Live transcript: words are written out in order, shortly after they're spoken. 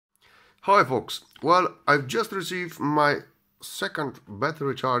Hi folks, well, I've just received my second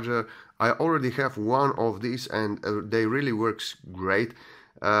battery charger. I already have one of these and they really works great.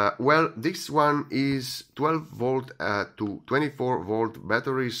 Well, this one is 12 volt to 24 volt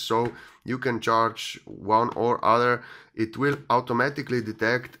batteries, so you can charge one or other. It will automatically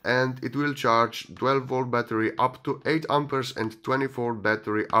detect and it will charge 12 volt battery up to 8 amperes and 24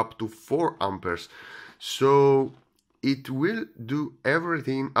 battery up to 4 amperes. So it will do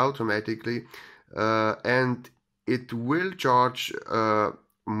everything automatically and it will charge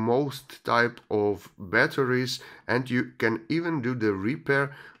most type of batteries, and you can even do the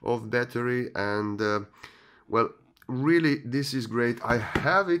repair of battery. And well, really this is great. I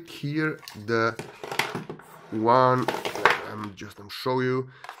have it here, the one I'm show you.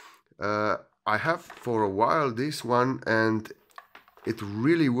 I have for a while this one and it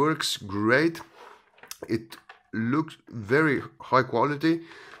really works great. It looks very high quality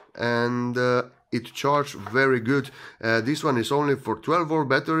and it charges very good. This one is only for 12 volt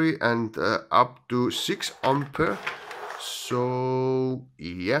battery and up to 6 ampere. So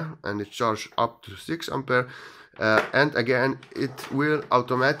yeah, and it charges up to 6 ampere. And again, it will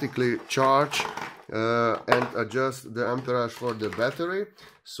automatically charge and adjust the amperage for the battery,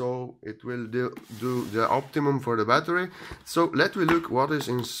 so it will do the optimum for the battery. So let me look what is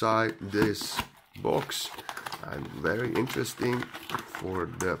inside this box. And very interesting for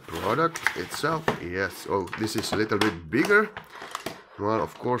the product itself. Yes, oh, this is a little bit bigger. Well,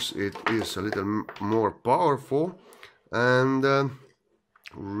 of course it is a little more powerful and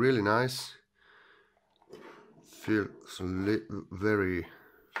really nice. Feels very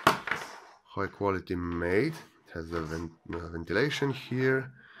high quality made. It has the ventilation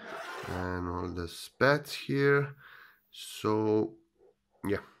here and all the spats here. So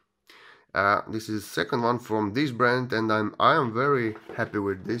yeah, this is the second one from this brand and I am very happy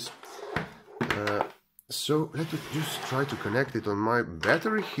with this. So let me just try to connect it on my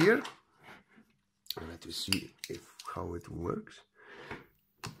battery here. Let me see how it works.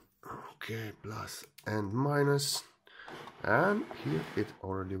 Okay, plus and minus, and here it's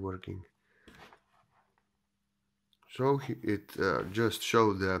already working. So it just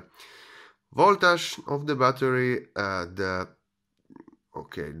shows the voltage of the battery, the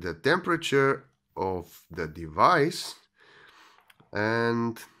temperature of the device,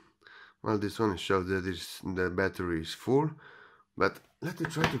 and well, this one shows that the battery is full. But let me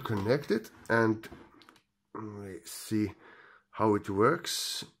try to connect it and see how it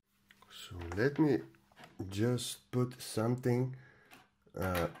works. So let me just put something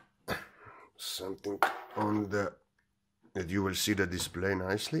on the that you will see the display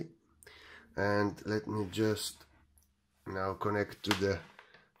nicely, and let me just now connect to the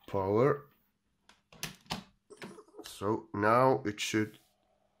power. So now it should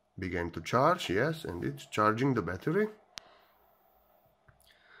begin to charge. Yes, and it's charging the battery.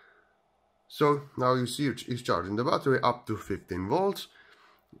 So now you see it's charging the battery up to 15 volts,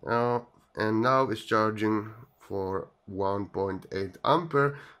 and now it's charging for 1.8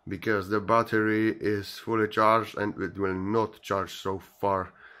 ampere because the battery is fully charged, and it will not charge so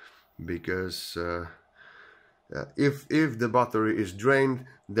far because if the battery is drained,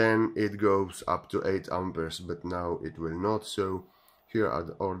 then it goes up to 8 amperes, but now it will not. So here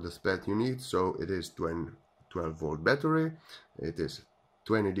are all the specs you need. So it is 12 volt battery. It is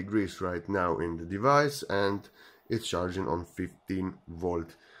 20 degrees right now in the device and it's charging on 15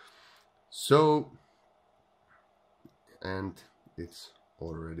 volt. So, and it's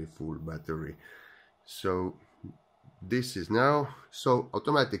already full battery. So this is now, so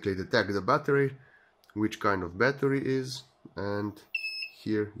automatically detect the battery, which kind of battery is, and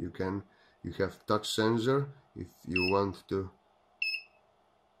here you have touch sensor if you want to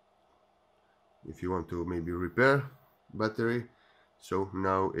maybe repair battery. So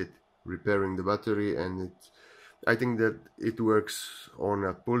now it repairing the battery, and I think that it works on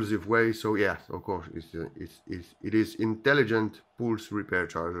a pulsive way. So yeah, of course it is intelligent pulse repair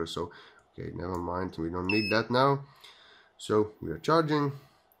charger. So okay, never mind, we don't need that now. So we are charging,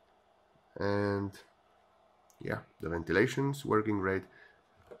 and yeah, the ventilation's working great.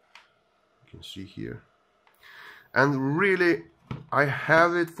 You can see here, and really I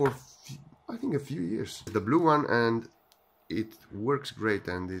have it for I think a few years, the blue one, and it works great,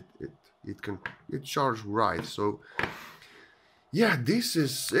 and it charges right. So yeah, this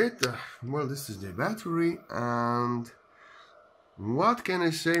is it. Well, this is the battery, and what can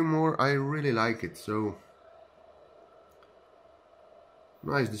I say more? I really like it. So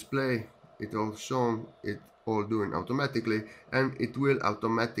nice display. It all shown, it all doing automatically, and it will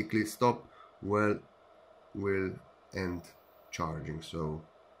automatically stop will end charging. So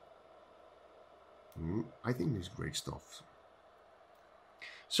I think it's great stuff.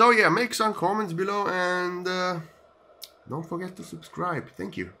 So yeah, make some comments below and don't forget to subscribe.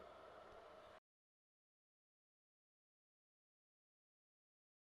 Thank you.